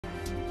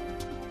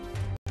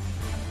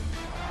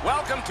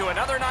Welcome to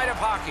another night of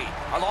hockey.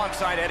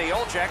 Alongside Eddie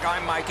Olczyk,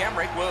 I'm Mike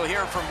Emmerich. We'll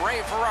hear from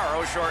Ray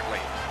Ferraro shortly.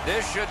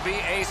 This should be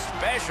a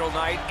special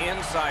night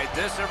inside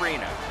this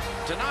arena.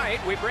 Tonight,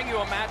 we bring you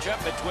a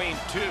matchup between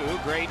two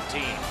great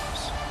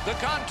teams. The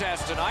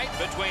contest tonight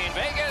between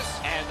Vegas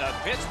and the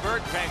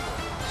Pittsburgh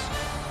Penguins.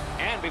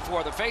 And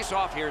before the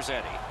face-off, here's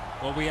Eddie.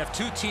 Well, we have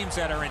two teams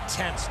that are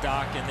intense,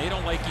 Doc, and they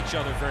don't like each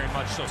other very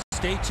much, so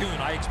stay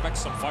tuned. I expect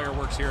some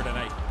fireworks here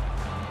tonight.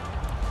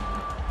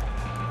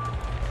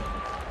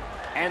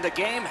 And the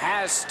game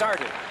has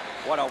started.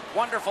 What a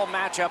wonderful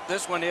matchup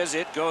this one is.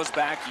 It goes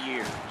back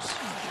years.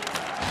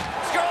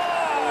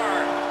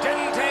 Score!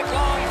 Didn't take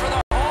long for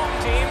the home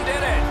team,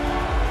 did it?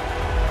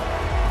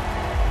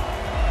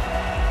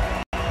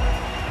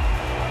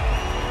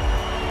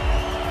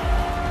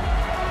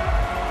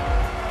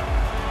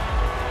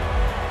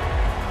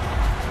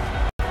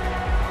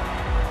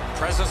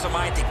 Presence of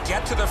mind to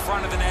get to the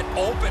front of the net,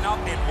 open up,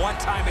 and one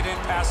time it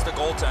didn't pass the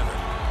goaltender.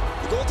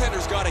 The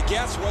goaltender's got to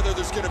guess whether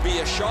there's going to be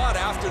a shot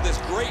after this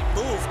great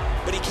move,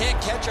 but he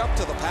can't catch up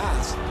to the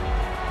pass.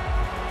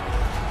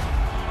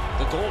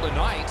 The Golden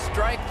Knights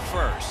strike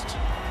first.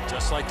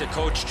 Just like the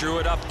coach drew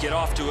it up, get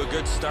off to a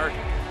good start.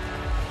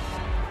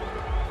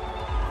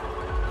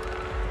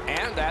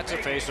 And that's a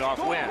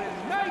face-off win.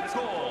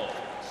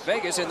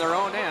 Vegas in their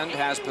own end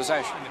has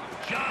possession.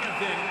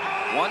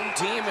 One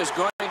team is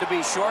going to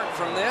be short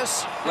from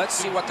this. Let's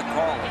see what the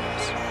call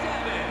is.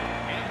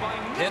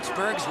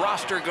 Pittsburgh's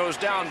roster goes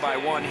down by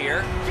one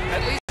here.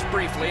 At least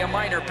briefly, a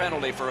minor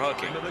penalty for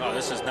hooking. Oh,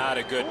 this is not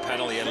a good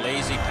penalty. A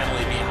lazy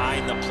penalty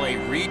behind the play,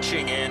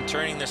 reaching in,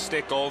 turning the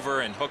stick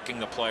over, and hooking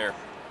the player.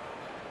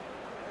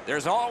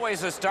 There's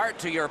always a start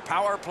to your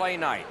power play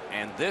night,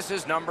 and this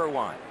is number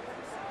one.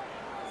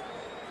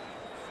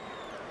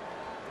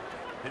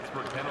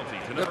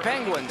 The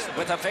Penguins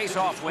with a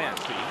face-off win.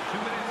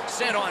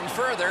 Sent on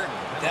further,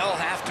 they'll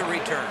have to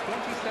return.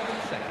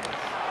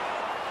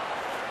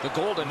 The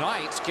Golden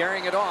Knights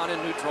carrying it on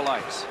in neutral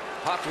ice.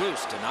 Puck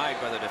loose, denied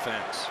by the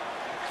defense.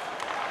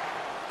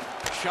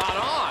 Shot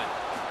on.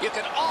 You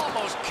can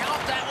almost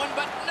count that one,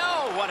 but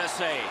no, what a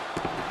save.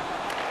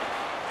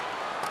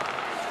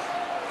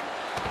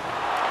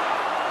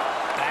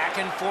 Back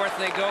and forth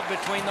they go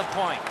between the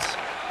points.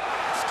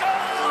 Score!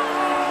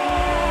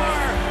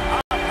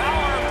 A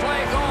power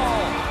play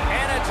goal,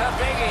 and it's a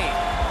biggie.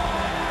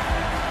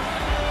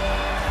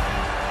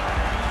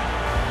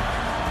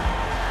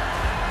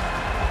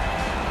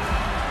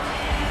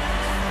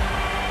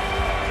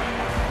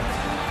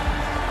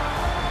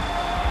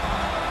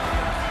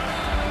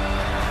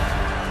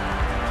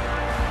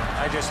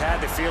 I just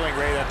had the feeling,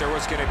 Ray, that there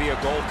was going to be a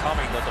goal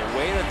coming, but the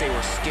way that they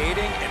were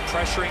skating and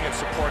pressuring and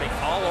supporting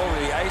all over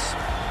the ice,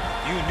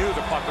 you knew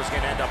the puck was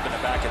going to end up in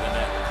the back of the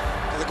net.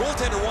 The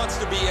goaltender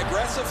wants to be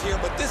aggressive here,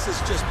 but this is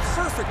just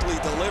perfectly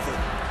delivered.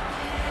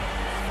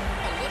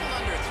 A little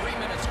under 3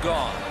 minutes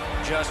gone.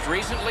 Just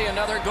recently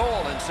another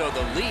goal, and so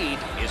the lead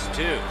is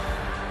 2.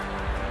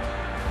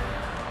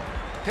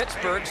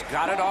 Pittsburgh's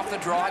got it off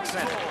the draw at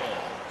center.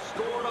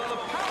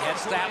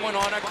 Gets that one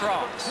on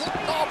across.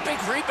 Oh, big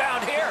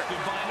rebound here.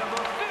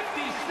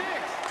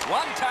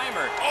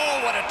 One-timer.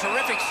 Oh, what a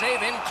terrific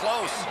save in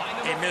close.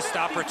 A missed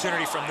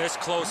opportunity from this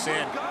close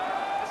in.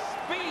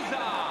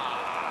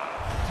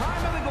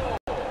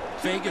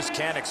 Vegas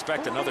can't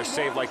expect another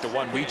save like the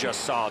one we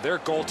just saw. Their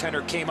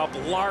goaltender came up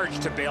large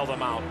to bail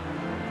them out.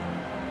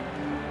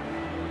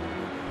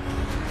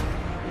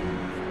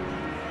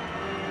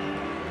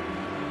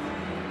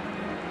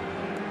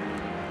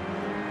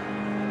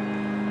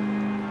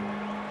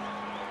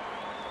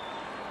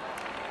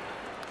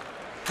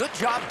 Good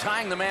job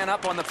tying the man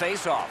up on the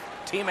faceoff.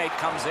 Teammate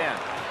comes in.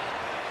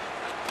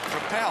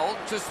 Propelled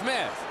to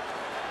Smith.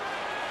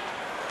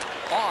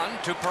 On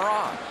to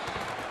Perron.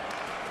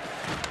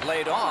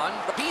 Laid on,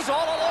 but he's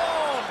all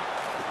alone.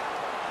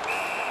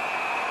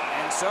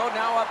 And so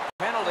now a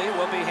penalty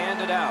will be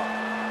handed out.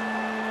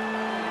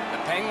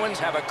 The Penguins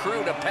have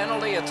accrued a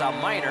penalty. It's a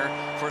minor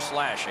for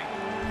slashing.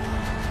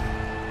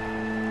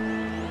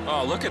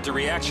 Oh, look at the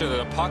reaction of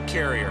the puck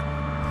carrier.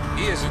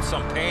 He is in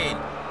some pain.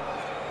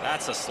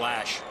 That's a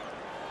slash.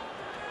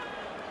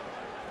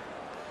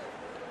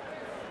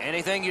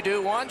 Anything you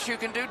do once, you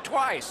can do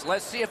twice.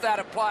 Let's see if that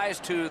applies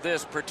to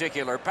this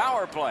particular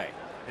power play.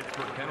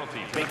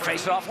 Big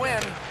face-off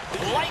win.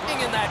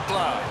 Lightning in that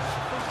glove.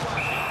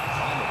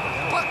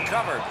 Puck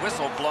covered,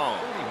 whistle blown.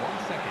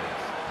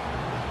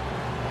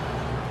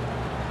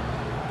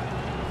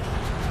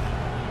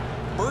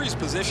 Murray's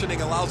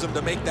positioning allows him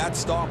to make that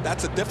stop.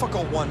 That's a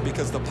difficult one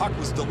because the puck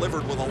was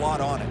delivered with a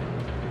lot on it.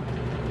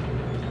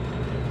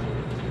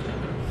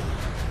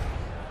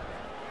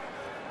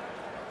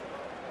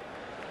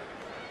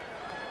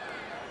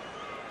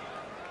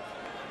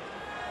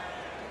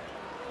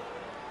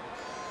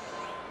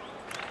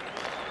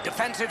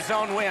 Defensive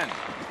zone win.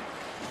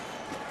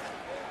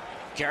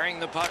 Carrying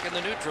the puck in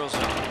the neutral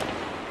zone.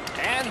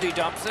 And he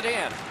dumps it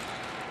in.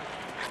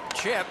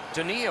 Chip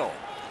to Neal.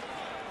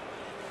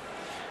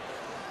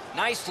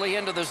 Nicely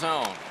into the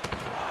zone.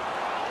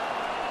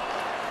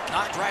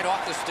 Knocked right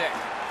off the stick.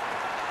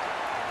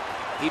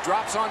 He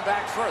drops on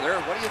back further.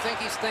 What do you think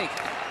he's thinking?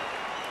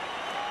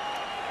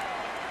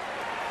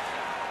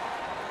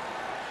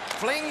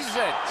 Flings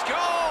it.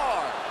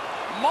 Score!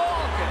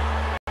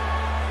 Malkin.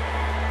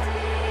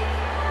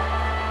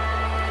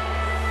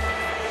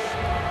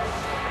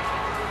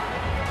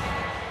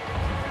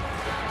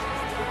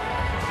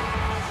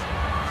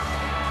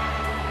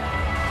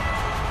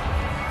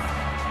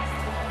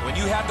 When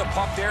you have the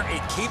puck there,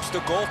 it keeps the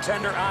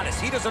goaltender honest.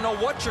 He doesn't know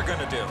what you're going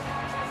to do.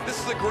 This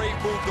is a great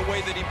move, the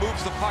way that he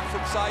moves the puck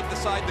from side to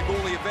side. The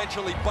goalie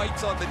eventually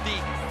bites on the D,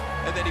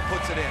 and then he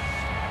puts it in.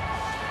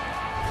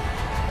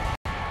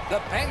 The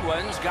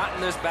Penguins gotten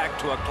this back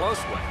to a close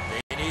one.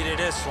 They needed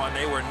this one.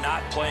 They were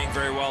not playing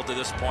very well to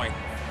this point.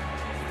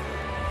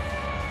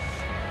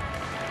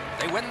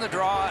 They win the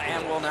draw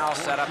and will now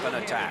set up an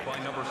attack. By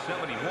number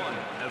 71,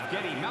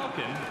 Evgeny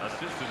Malkin,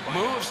 assisted by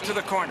moves to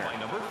the corner. by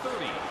number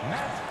 30,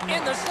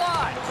 In the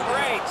slot.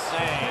 Great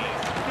save.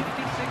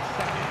 56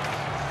 seconds.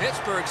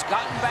 Pittsburgh's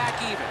gotten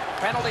back even.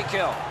 Penalty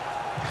kill.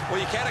 Well,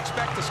 you can't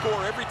expect to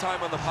score every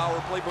time on the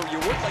power play, but you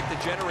would like to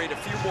generate a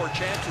few more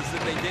chances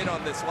than they did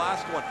on this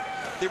last one.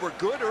 They were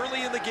good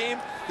early in the game.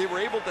 They were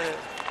able to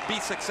be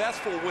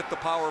successful with the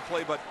power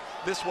play, but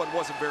this one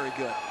wasn't very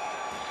good.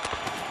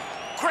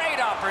 Great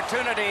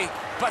opportunity,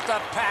 but the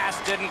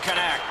pass didn't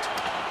connect.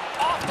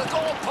 Off the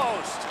goal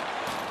post.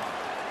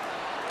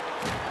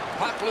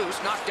 Puck loose,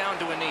 knocked down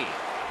to a knee.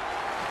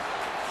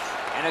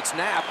 And it's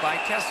nabbed by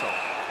Kessel.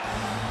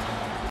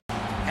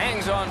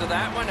 Hangs on to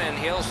that one, and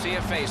he'll see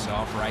a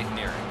face-off right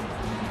near him.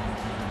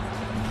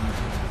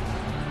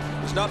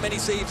 There's not many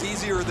saves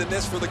easier than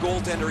this for the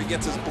goaltender. He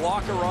gets his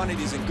blocker on it,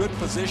 he's in good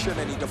position,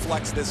 and he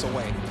deflects this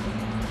away.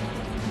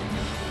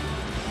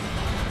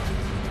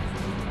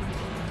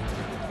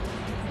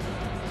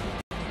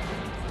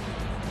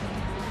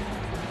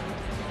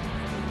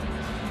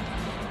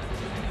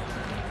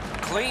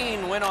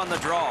 Clean win on the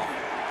draw.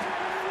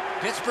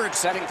 Pittsburgh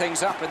setting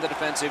things up in the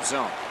defensive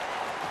zone.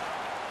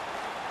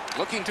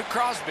 Looking to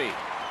Crosby.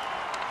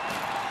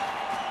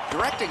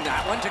 Directing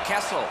that one to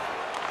Kessel.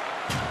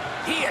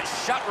 He is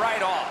shut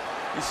right off.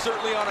 He's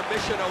certainly on a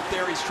mission out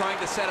there. He's trying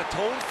to set a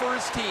tone for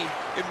his team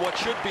in what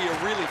should be a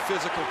really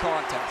physical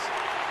contest.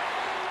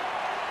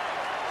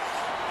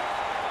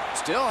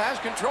 Still has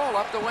control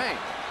up the wing.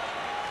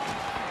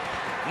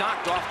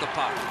 Knocked off the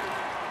puck.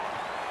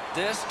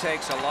 This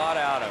takes a lot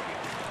out of you.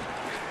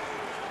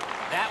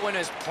 That one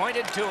is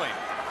pointed to him.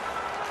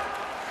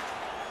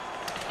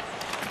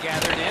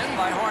 Gathered in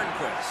by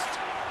Hornquist.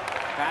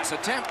 Pass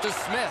attempt to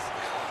Smith.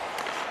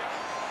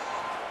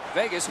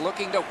 Vegas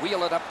looking to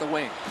wheel it up the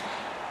wing.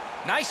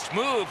 Nice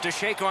move to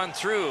shake on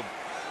through.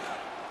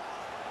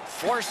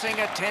 Forcing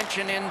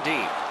attention in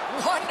deep.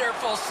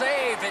 Wonderful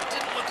save. It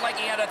didn't look like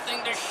he had a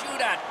thing to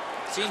shoot at.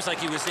 Seems like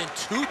he was in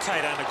too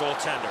tight on the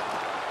goaltender.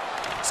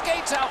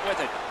 Skates out with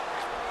it.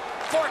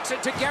 Forks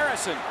it to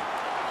Garrison.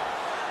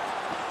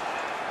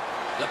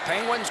 The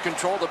Penguins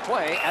control the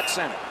play at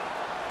center.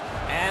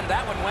 And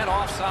that one went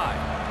offside.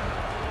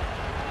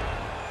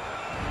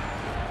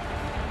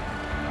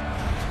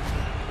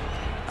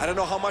 I don't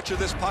know how much of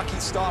this puck he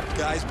stopped,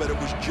 guys, but it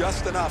was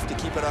just enough to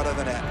keep it out of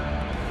the net.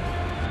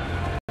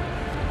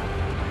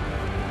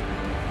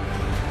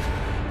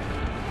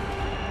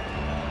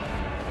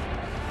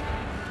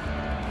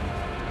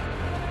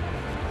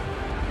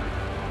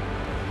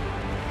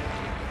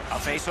 A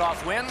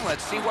face-off win.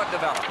 Let's see what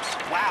develops.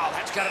 Wow,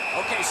 that's got a...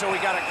 Okay, so we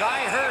got a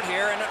guy hurt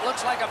here, and it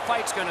looks like a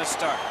fight's going to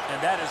start.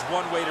 And that is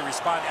one way to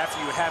respond after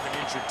you have an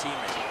injured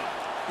teammate.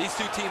 These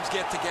two teams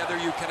get together,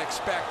 you can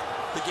expect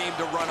the game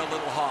to run a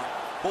little hot.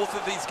 Both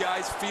of these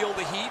guys feel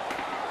the heat.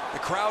 The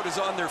crowd is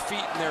on their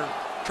feet, and they're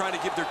trying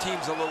to give their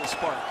teams a little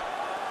spark.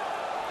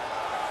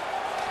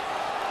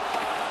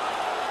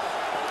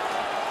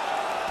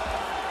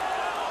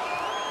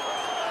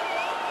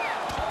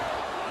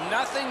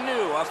 Nothing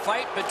new. A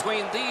fight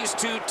between these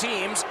two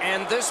teams,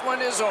 and this one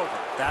is over.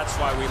 That's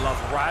why we love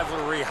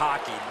rivalry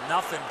hockey.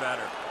 Nothing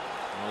better.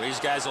 Well,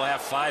 these guys will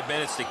have 5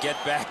 minutes to get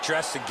back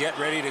dressed and get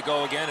ready to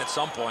go again at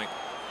some point.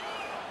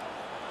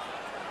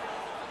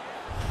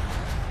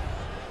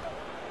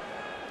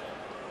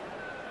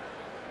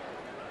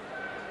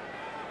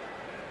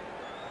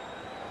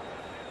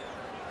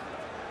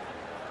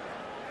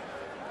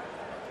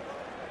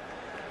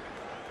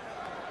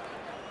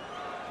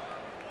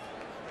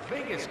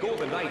 Vegas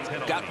Golden Knights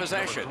head Got on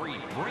possession. number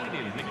 3,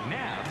 Brandon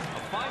McNabb, a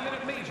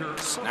 5-minute major.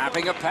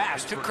 Snapping a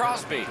pass to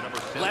Crosby.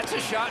 Lets a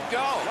shot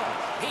go.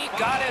 He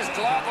got his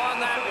glove on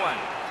that one.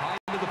 Time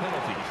to the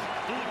penalties.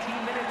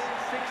 18 minutes,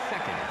 6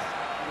 seconds.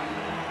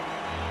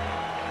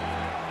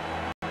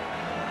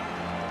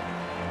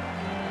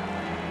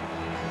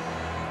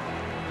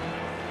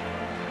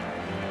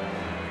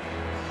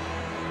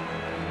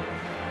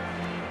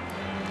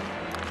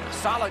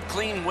 Solid,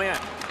 clean win.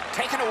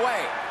 Taken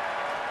away.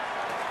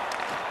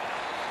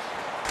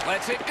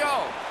 Lets it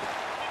go.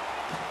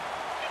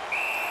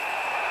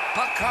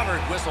 Puck covered,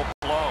 whistle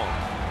blown.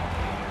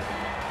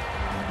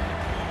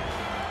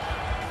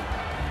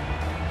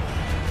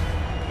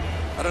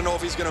 I don't to know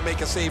if he's going to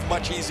make a save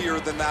much easier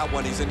than that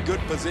one. He's in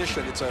good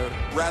position. It's a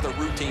rather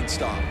routine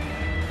stop.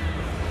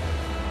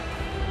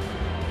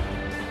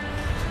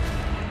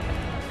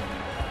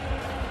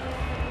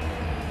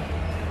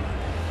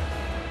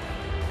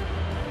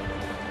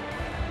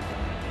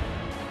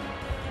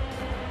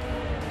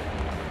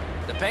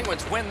 The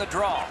Penguins win the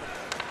draw.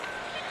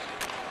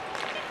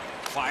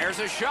 Fires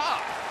a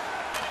shot.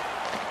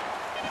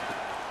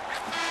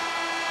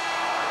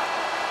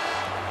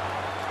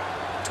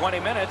 "20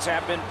 minutes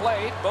have been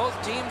played. Both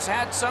teams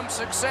had some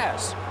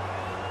success.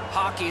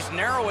 Hockey's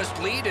narrowest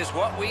lead is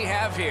what we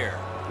have here.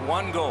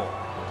 1 goal.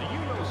 Do you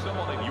know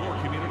someone in your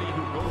community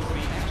who goes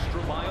the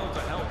extra mile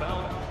to help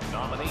out?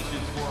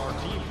 Nominations for our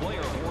Team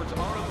Player Awards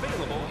are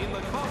available in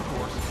the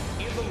concourse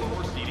in the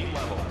lower seating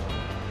level.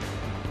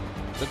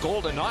 The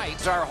Golden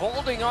Knights are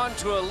holding on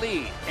to a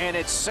lead, and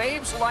it's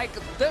saves like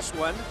this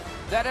one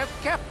that have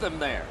kept them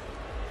there.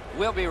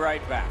 We'll be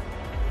right back.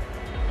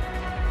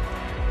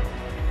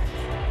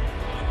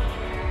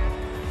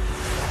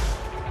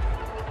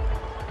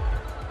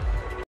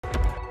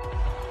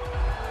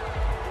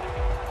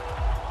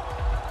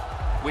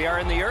 We are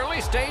in the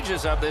early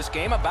stages of this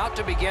game, about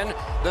to begin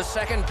the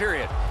second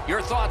period.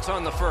 Your thoughts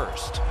on the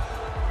first?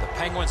 The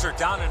Penguins are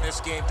down in this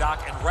game,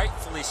 Doc, and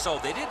rightfully so.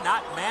 They did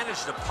not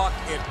manage the puck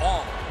at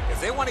all. If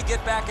they want to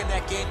get back in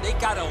that game, they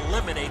got to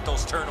eliminate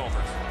those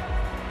turnovers.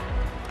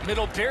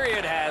 Middle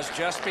period has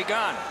just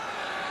begun.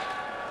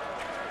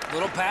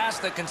 Little pass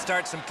that can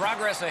start some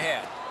progress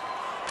ahead.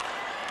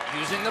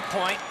 Using the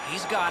point,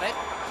 he's got it.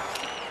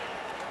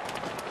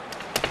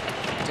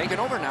 Taken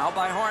over now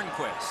by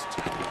Hornquist.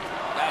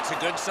 That's a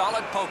good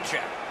solid poke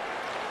check.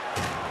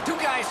 2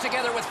 guys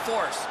together with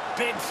force,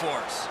 big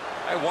force.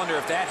 I wonder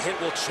if that hit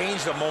will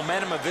change the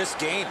momentum of this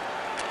game.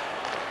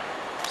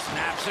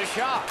 Snaps a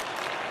shot.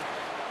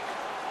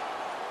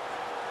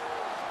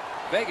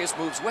 Vegas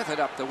moves with it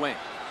up the wing.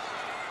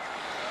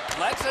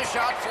 Lets a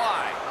shot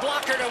fly.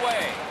 Blockered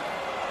away.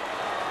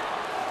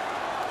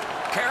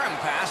 Karen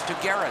pass to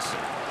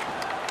Garrison.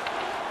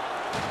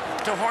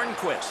 To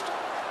Hornquist.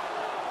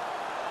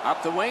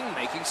 Up the wing,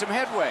 making some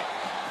headway.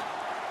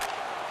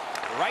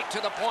 Right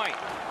to the point.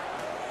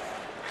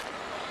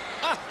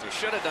 They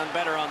should have done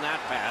better on that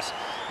pass.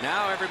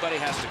 Now everybody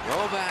has to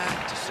go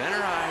back to center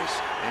ice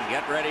and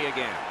get ready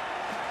again.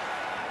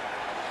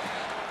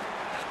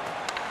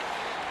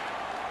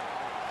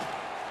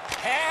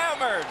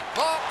 Hammered.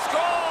 Oh,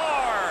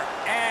 score!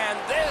 And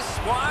this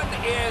one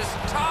is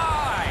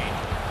tied.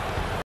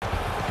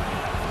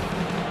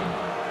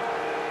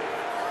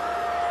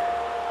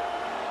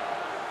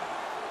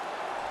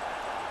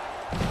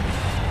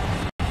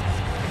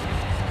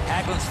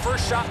 Hagelin's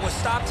first shot was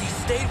stopped. He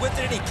stayed with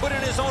it, and he put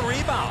in his own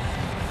rebound.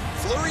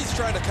 Fleury's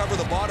trying to cover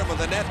the bottom of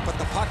the net, but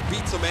the puck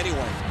beats him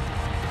anyway.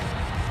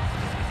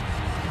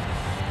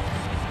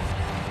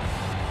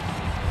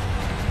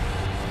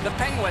 The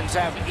Penguins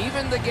have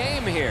evened the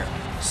game here.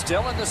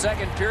 Still in the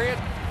second period.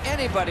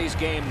 Anybody's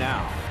game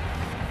now.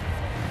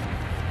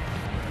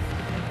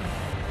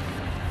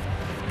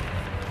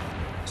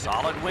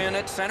 Solid win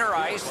at center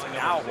ice.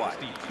 Now what?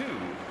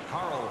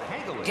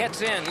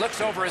 Gets in,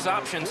 looks over his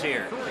options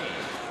here.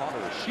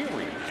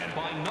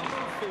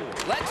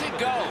 Lets it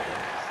go.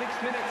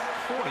 6 minutes,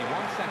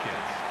 41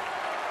 seconds.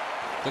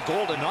 The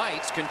Golden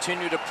Knights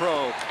continue to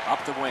probe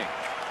up the wing.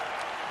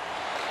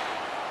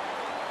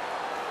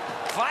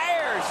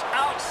 Fires!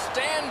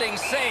 Outstanding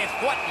save.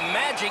 What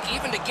magic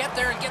even to get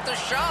there and get the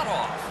shot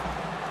off.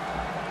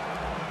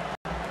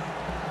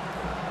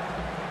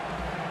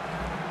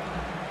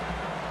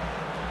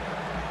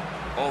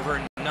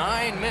 Over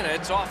 9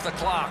 minutes off the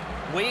clock.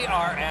 We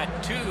are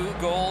at 2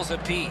 goals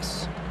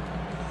apiece.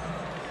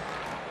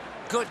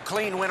 Good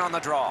clean win on the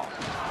draw.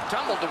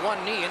 Tumbled to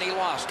one knee and he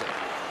lost it.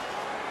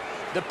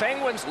 The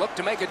Penguins look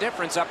to make a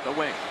difference up the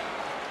wing.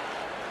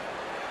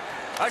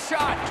 A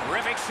shot.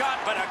 Terrific shot,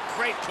 but a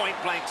great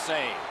point-blank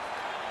save.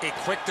 A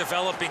quick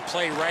developing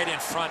play right in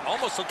front.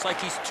 Almost looks like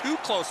he's too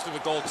close to the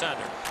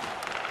goaltender.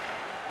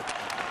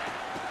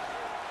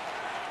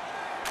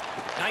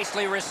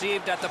 Nicely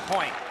received at the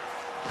point.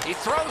 He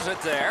throws it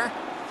there.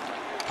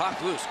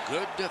 Puck loose.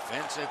 Good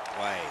defensive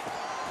play.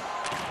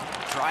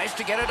 Tries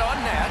to get it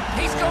on net.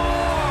 He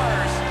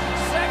scores!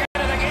 Second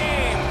of the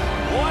game.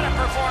 What a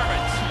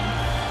performance.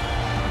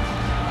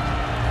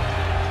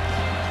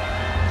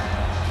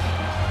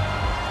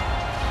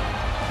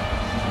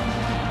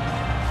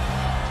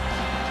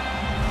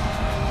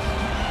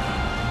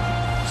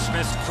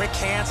 Smith's quick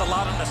hands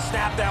allowed him to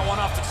snap that one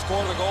off and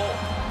score the goal.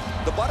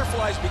 The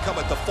butterflies become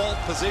a default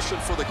position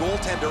for the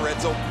goaltender,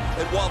 Enzo.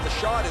 And while the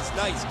shot is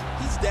nice,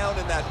 he's down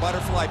in that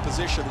butterfly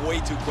position way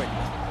too quickly.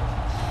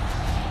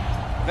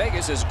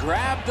 Vegas has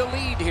grabbed the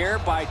lead here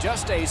by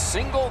just a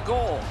single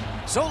goal.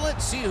 So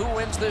let's see who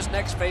wins this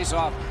next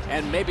face-off,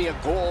 and maybe a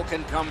goal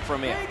can come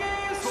from it.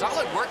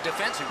 Solid work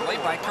defensively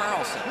by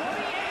Carlson.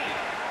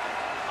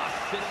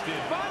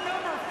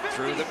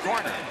 Through the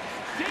corner.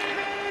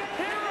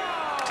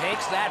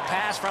 Takes that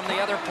pass from the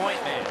other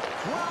point man.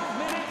 12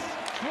 minutes,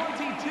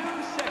 22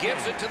 seconds.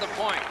 Gives it to the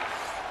point.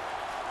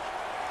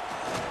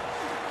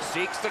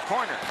 seeks the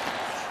corner.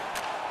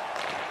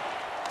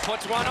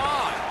 Puts one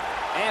on.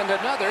 And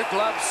another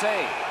glove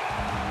save.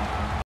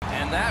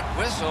 And that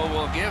whistle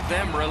will give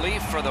them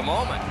relief for the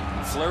moment.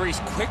 Fleury's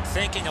quick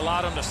thinking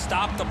allowed him to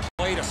stop the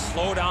play to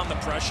slow down the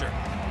pressure.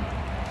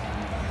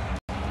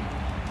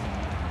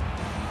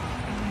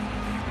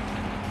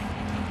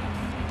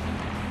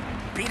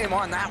 Beat him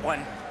on that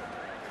one.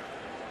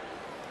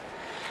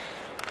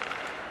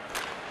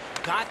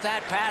 Got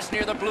that pass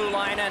near the blue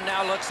line and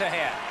now looks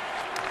ahead.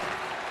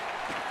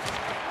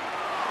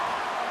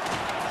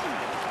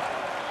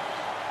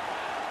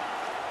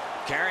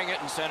 Carrying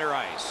it in center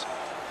ice.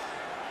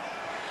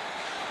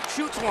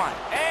 Shoots one.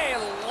 A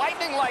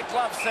lightning-like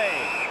glove save.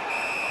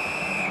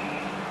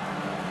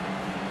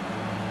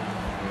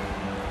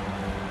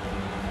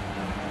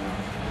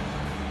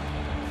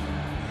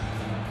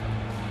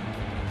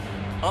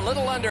 A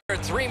little under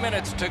 3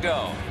 minutes to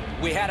go.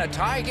 We had a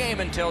tie game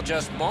until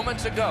just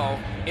moments ago.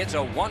 It's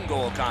a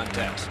one-goal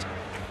contest.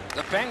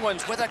 The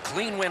Penguins with a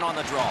clean win on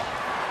the draw.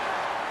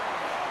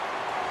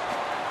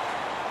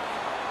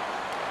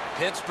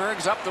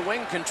 Pittsburgh's up the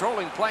wing,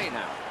 controlling play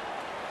now.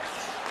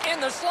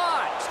 In the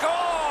slot,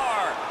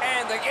 score!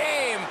 And the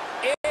game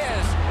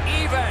is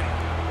even.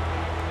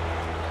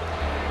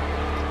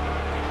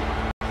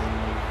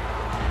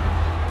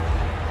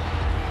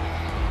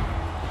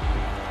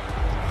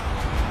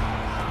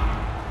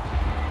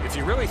 If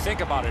you really think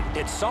about it,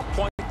 at some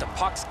point the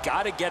puck's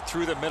got to get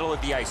through the middle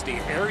of the ice,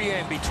 the area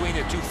in between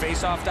the two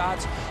face-off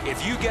dots.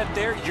 If you get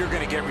there, you're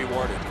going to get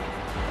rewarded.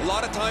 A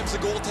lot of times the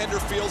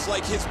goaltender feels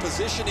like his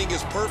positioning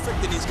is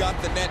perfect and he's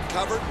got the net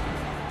covered.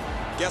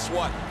 Guess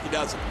what? He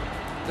doesn't.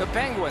 The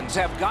Penguins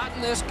have gotten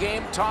this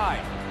game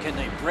tied. Can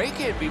they break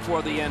it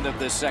before the end of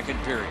this second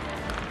period?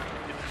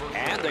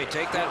 And they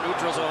take that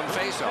neutral zone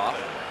face-off.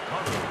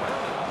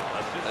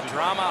 The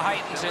drama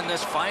heightens in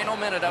this final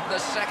minute of the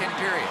second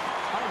period.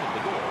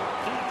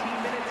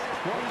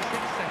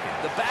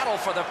 The battle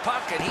for the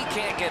puck, and he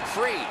can't get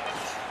free.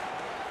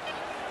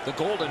 The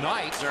Golden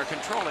Knights are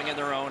controlling in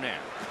their own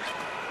end.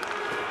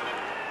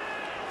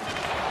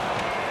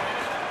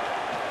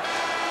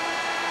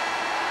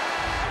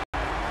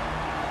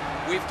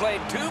 We've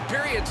played 2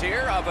 periods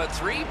here of a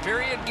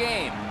 3-period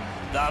game.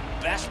 The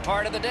best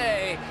part of the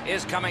day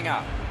is coming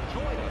up.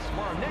 Join us for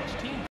our next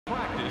team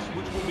practice,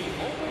 which will be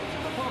open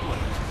to the public.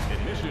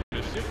 Admission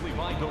is simply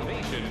by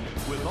donation,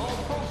 with all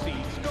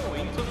proceeds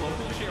going to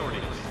local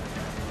charities.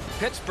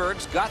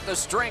 Pittsburgh's got the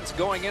strength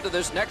going into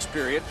this next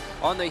period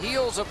on the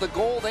heels of the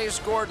goal they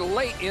scored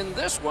late in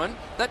this one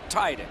that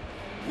tied it.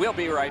 We'll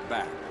be right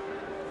back.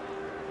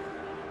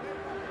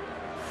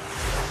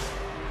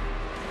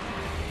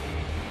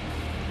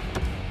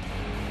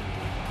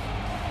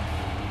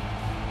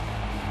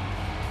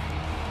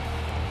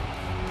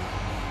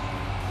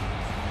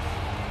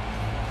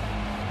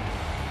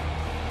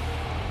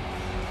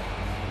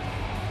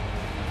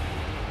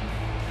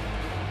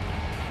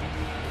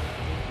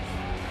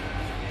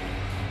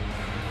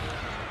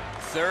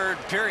 Third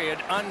period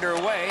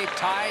underway,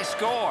 tie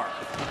score.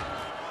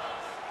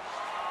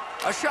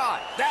 A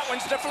shot, that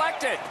one's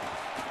deflected.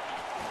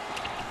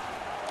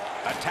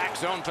 Attack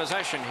zone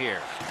possession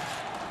here.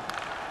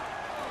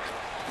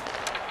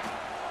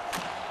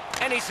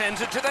 And he sends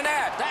it to the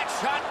net. That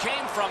shot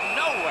came from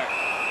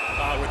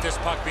nowhere. With this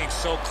puck being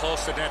so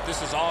close to net,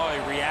 this is all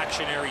a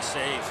reactionary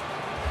save.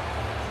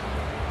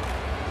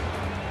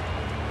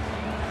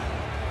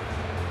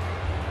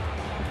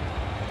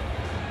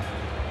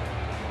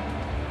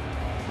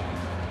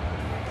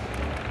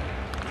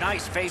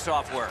 Nice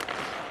face-off work.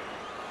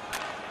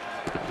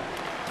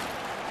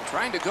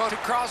 Trying to go to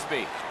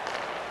Crosby.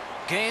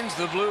 Gains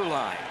the blue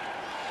line.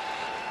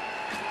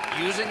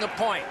 Using the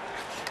point.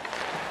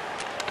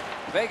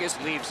 Vegas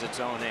leaves its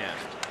own end.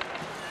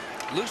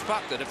 Loose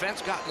puck, the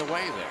defense got in the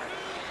way there.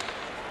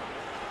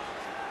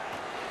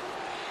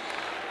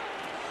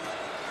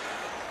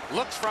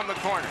 Looks from the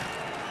corner.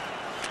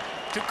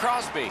 To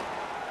Crosby.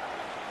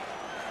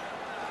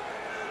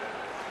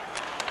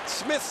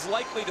 Smith's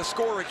likely to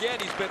score again.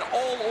 He's been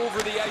all over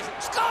the ice.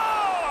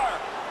 Score!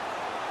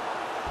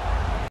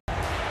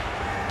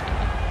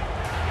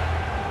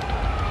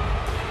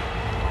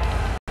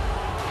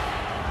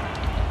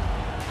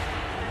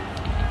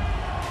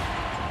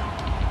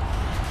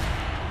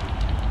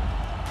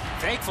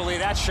 Thankfully,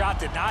 that shot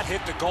did not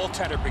hit the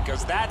goaltender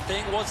because that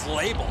thing was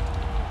labeled.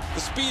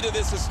 The speed of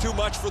this is too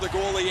much for the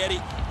goalie,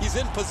 Eddie. He's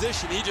in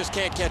position. He just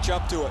can't catch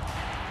up to it.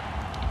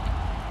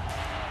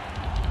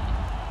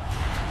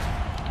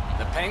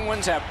 The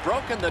Penguins have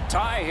broken the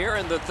tie here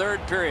in the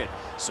third period.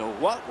 So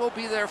what will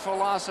be their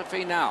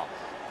philosophy now?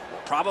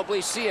 We'll probably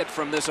see it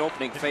from this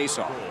opening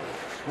faceoff.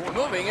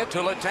 Moving it to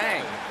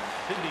Letang.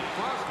 Sidney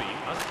Crosby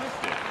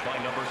assisted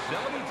by number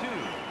 72.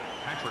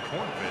 Patrick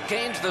Hornfitz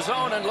Gains the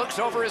zone and looks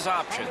over his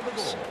options.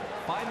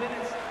 5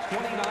 minutes,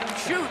 29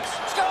 seconds.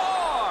 Shoots.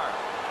 Score!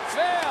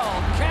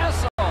 Phil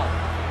Kessel.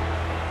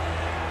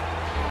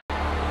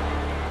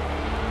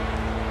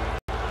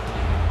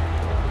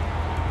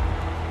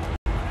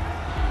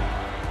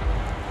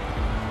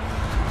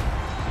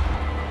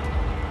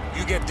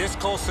 get this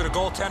close to the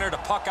goaltender, the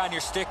puck on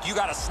your stick, you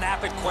got to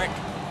snap it quick.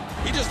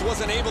 He just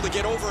wasn't able to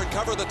get over and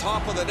cover the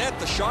top of the net.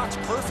 The shot's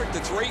perfect.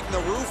 It's right in the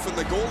roof, and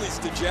the goalie's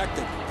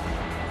dejected.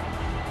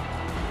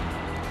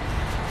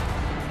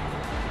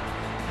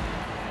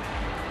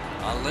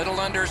 A little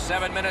under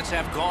 7 minutes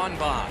have gone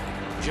by.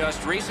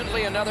 Just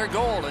recently another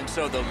goal, and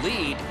so the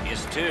lead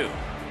is 2.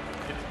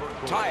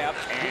 Tie-up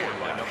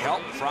and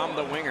help from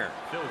the winger.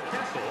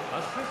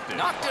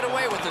 Knocked it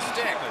away with the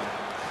stick.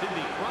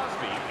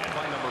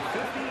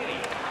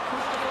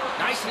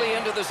 Nicely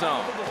into the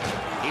zone.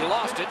 He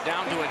lost it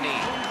down to a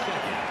knee.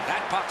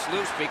 That puck's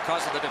loose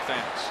because of the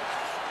defense.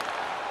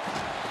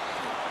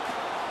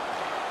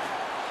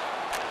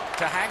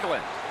 To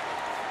Hagelin.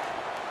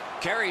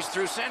 Carries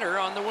through center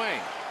on the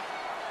wing.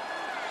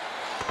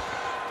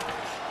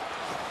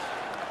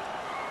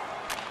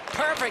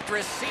 Perfect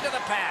receipt of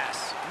the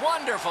pass.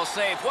 Wonderful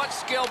save. What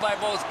skill by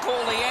both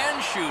goalie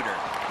and shooter.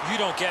 You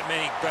don't get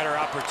many better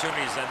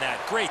opportunities than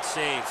that. Great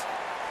save.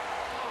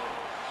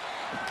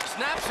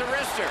 Snaps a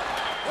wrister.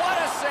 What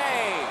a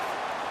save.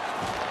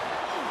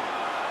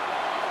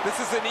 This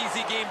is an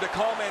easy game to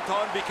comment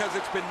on because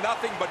it's been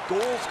nothing but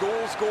goals,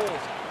 goals,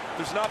 goals.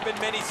 There's not been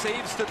many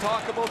saves to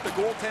talk about. The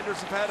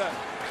goaltenders have had a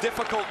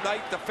difficult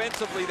night.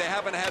 Defensively, they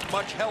haven't had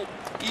much help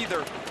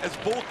either as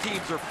both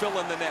teams are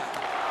filling the net.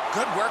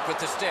 Good work with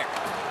the stick.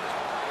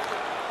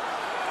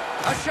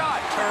 A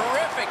shot.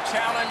 Terrific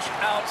challenge.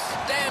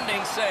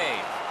 Outstanding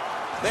save.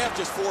 They have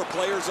just 4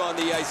 players on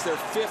the ice. Their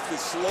 5th is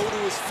slow to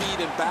his feet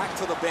and back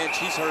to the bench.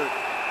 He's hurt.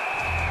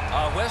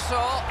 A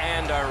whistle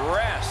and a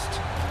rest.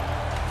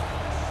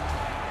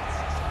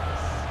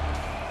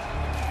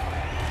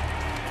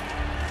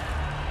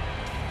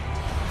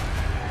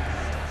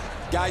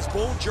 Guys,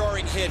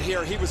 bone-jarring hit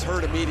here. He was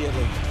hurt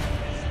immediately.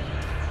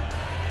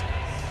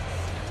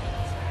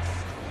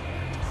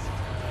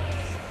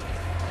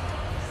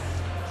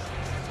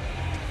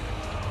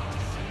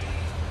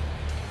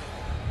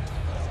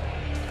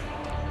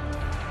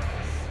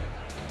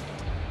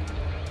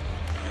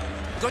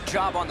 Good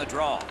job on the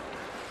draw.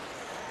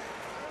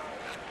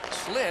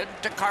 Slid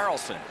to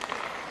Carlson.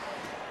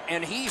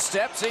 And he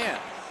steps in.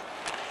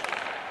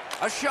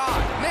 A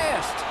shot.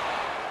 Missed.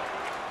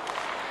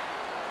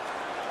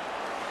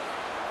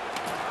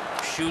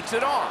 Shoots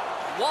it on.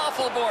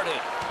 Waffle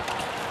boarded.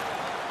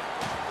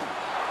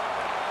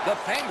 The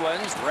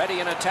Penguins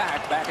ready an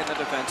attack back in the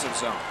defensive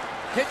zone.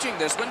 Pitching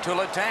this one to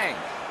Letang.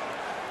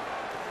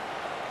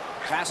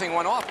 Passing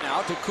one off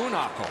now to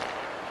Kunako.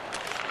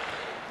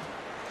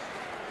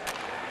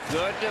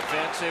 Good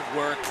defensive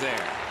work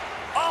there.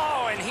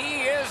 Oh, and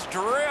he is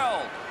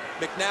drilled.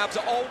 McNabb's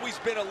always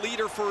been a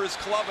leader for his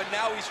club, and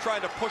now he's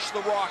trying to push the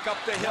rock up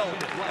the hill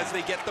as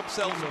they get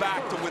themselves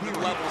back to within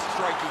level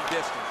striking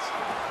distance.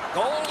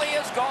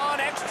 Goalie is gone.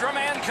 Extra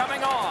man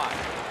coming on.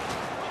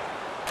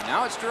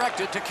 Now it's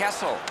directed to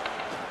Kessel.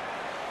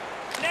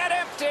 Net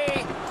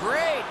empty.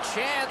 Great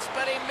chance,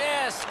 but he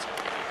missed.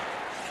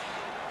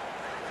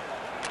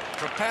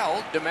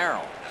 Propelled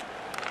DeMero.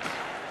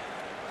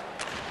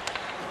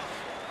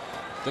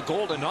 The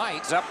Golden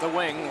Knights up the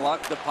wing,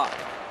 lugged the puck.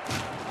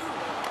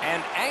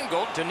 And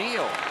angled to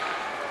Neal.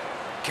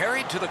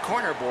 Carried to the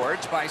corner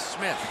boards by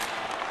Smith.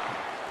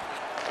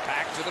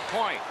 Back to the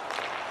point.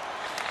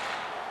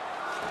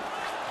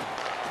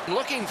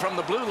 Looking from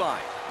the blue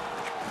line.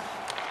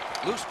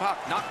 Loose puck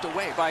knocked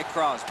away by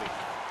Crosby.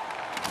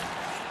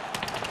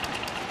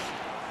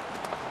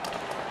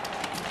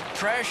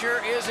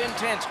 Pressure is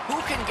intense.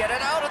 Who can get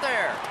it out of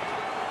there?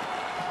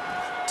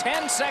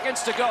 10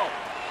 seconds to go.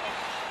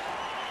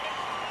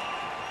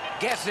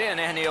 Gets in,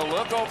 and he'll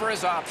look over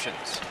his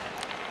options.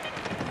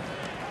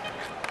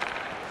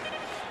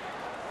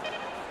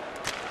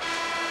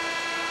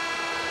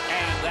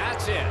 And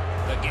that's it.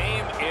 The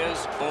game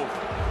is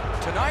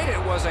over. Tonight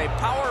it was a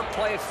power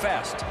play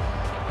fest.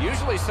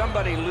 Usually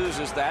somebody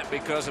loses that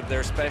because of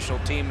their special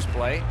teams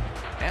play,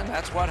 and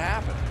that's what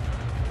happened.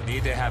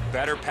 Need to have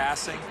better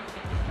passing,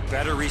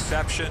 better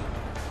reception,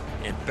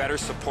 and better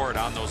support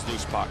on those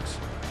loose pucks.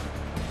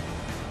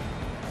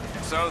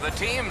 So the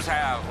teams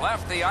have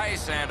left the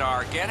ice and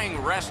are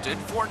getting rested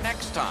for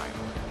next time.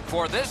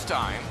 For this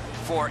time,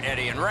 for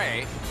Eddie and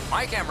Ray,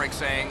 Mike Emmerich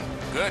saying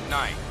good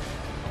night.